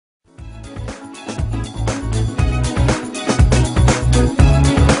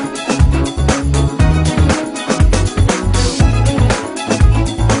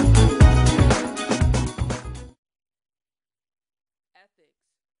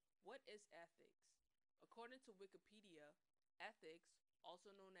What is ethics? According to Wikipedia, ethics, also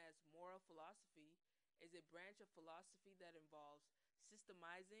known as moral philosophy, is a branch of philosophy that involves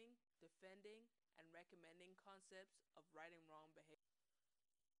systemizing, defending, and recommending concepts of right and wrong behavior.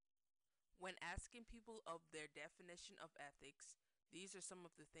 When asking people of their definition of ethics, these are some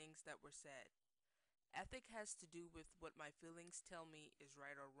of the things that were said. Ethic has to do with what my feelings tell me is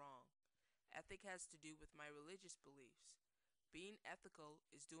right or wrong. Ethic has to do with my religious beliefs. Being ethical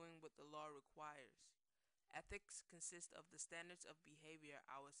is doing what the law requires. Ethics consist of the standards of behavior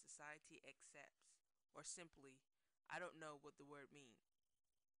our society accepts. Or simply, I don't know what the word means.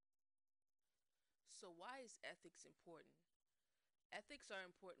 So, why is ethics important? Ethics are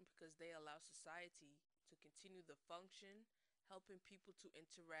important because they allow society to continue the function, helping people to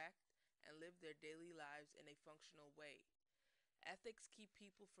interact and live their daily lives in a functional way. Ethics keep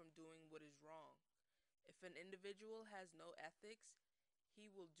people from doing what is wrong. If an individual has no ethics, he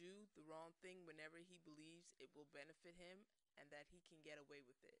will do the wrong thing whenever he believes it will benefit him and that he can get away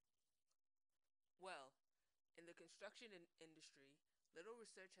with it. Well, in the construction industry, little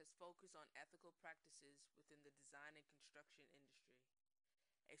research has focused on ethical practices within the design and construction industry.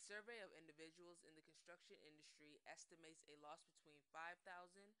 A survey of individuals in the construction industry estimates a loss between $5,000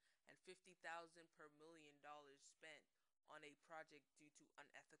 and $50,000 per $1 million spent on a project due to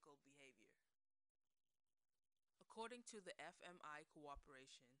unethical behavior. According to the FMI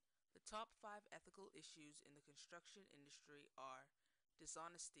Cooperation, the top 5 ethical issues in the construction industry are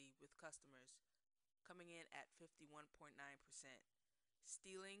dishonesty with customers, coming in at 51.9%,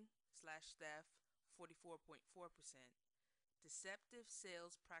 stealing/theft, 44.4%, deceptive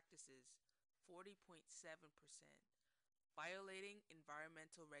sales practices, 40.7%, violating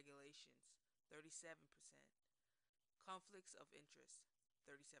environmental regulations, 37%, conflicts of interest,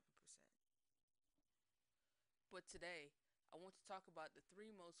 37%. But today, I want to talk about the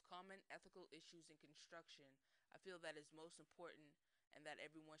 3 most common ethical issues in construction I feel that is most important and that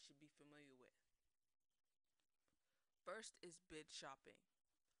everyone should be familiar with. First is bid shopping.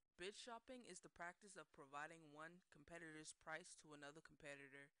 Bid shopping is the practice of providing one competitor's price to another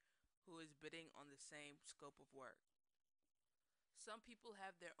competitor who is bidding on the same scope of work. Some people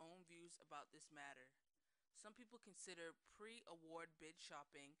have their own views about this matter. Some people consider pre-award bid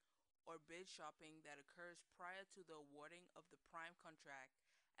shopping or bid shopping that occurs prior to the awarding of the prime contract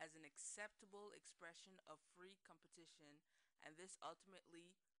as an acceptable expression of free competition, and this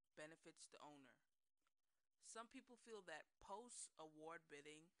ultimately benefits the owner. Some people feel that post-award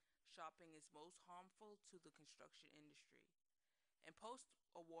bidding shopping is most harmful to the construction industry. In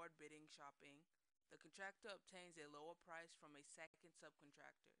post-award bidding shopping, the contractor obtains a lower price from a second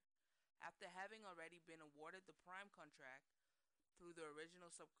subcontractor. After having already been awarded the prime contract through the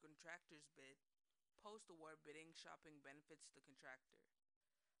original subcontractor's bid, post-award bidding shopping benefits the contractor,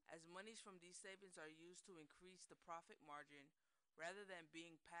 as monies from these savings are used to increase the profit margin rather than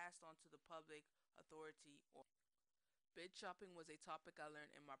being passed on to the public authority or bid shopping was a topic I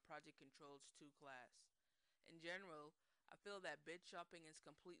learned in my Project Controls 2 class. In general, I feel that bid shopping is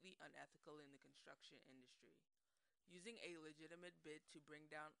completely unethical in the construction industry. Using a legitimate bid to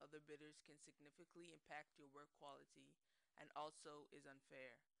bring down other bidders can significantly impact your work quality and also is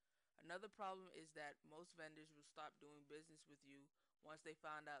unfair. Another problem is that most vendors will stop doing business with you once they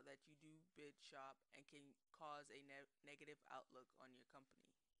find out that you do bid shop and can cause a negative outlook on your company.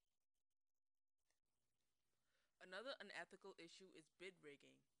 Another unethical issue is bid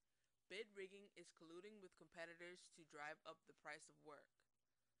rigging. Bid rigging is colluding with competitors to drive up the price of work.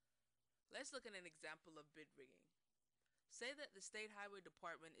 Let's look at an example of bid rigging. Say that the State Highway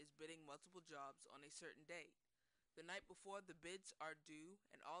Department is bidding multiple jobs on a certain date. The night before the bids are due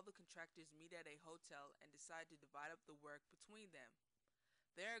and all the contractors meet at a hotel and decide to divide up the work between them.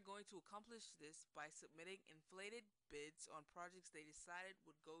 They are going to accomplish this by submitting inflated bids on projects they decided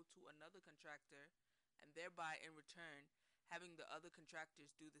would go to another contractor and thereby in return having the other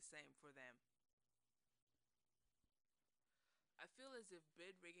contractors do the same for them. I feel as if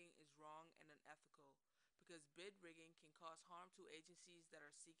bid rigging is wrong and unethical because bid rigging can cause harm to agencies that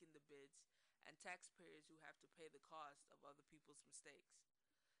are seeking the bids and taxpayers who have to pay the cost of other people's mistakes.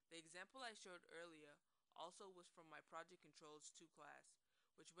 The example I showed earlier also was from my Project Controls 2 class,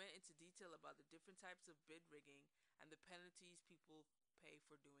 which went into detail about the different types of bid rigging and the penalties people pay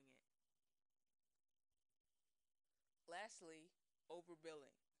for doing it. Lastly,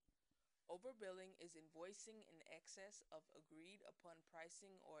 overbilling. Overbilling is invoicing in excess of agreed upon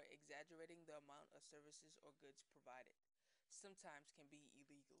pricing or exaggerating the amount of services or goods provided. Sometimes can be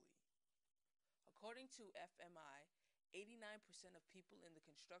illegally. According to FMI, 89% of people in the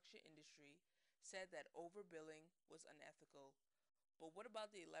construction industry said that overbilling was unethical, But what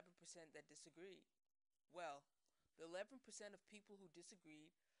about the 11% that disagreed? Well, the 11% of people who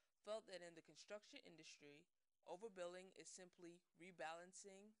disagreed felt that in the construction industry, overbilling is simply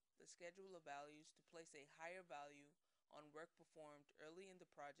rebalancing the schedule of values to place a higher value on work performed early in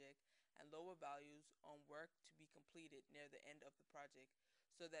the project and lower values on work to be completed near the end of the project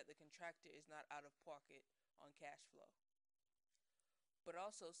so that the contractor is not out of pocket on cash flow. But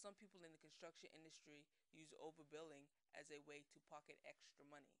also, some people in the construction industry use overbilling as a way to pocket extra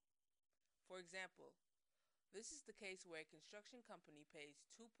money. For example, this is the case where a construction company pays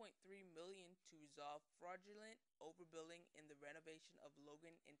 2.3 million to resolve fraudulent overbilling in the renovation of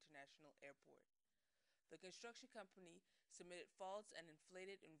Logan International Airport. The construction company submitted false and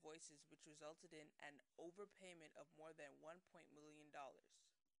inflated invoices which resulted in an overpayment of more than $1 million.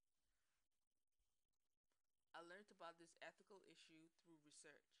 I learned about this ethical issue through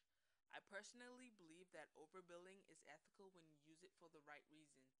research. I personally believe that overbilling is ethical when you use it for the right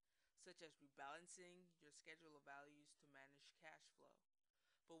reason, such as rebalancing your schedule of values to manage cash flow.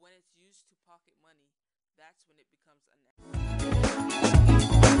 But when it's used to pocket money, that's when it becomes unethical.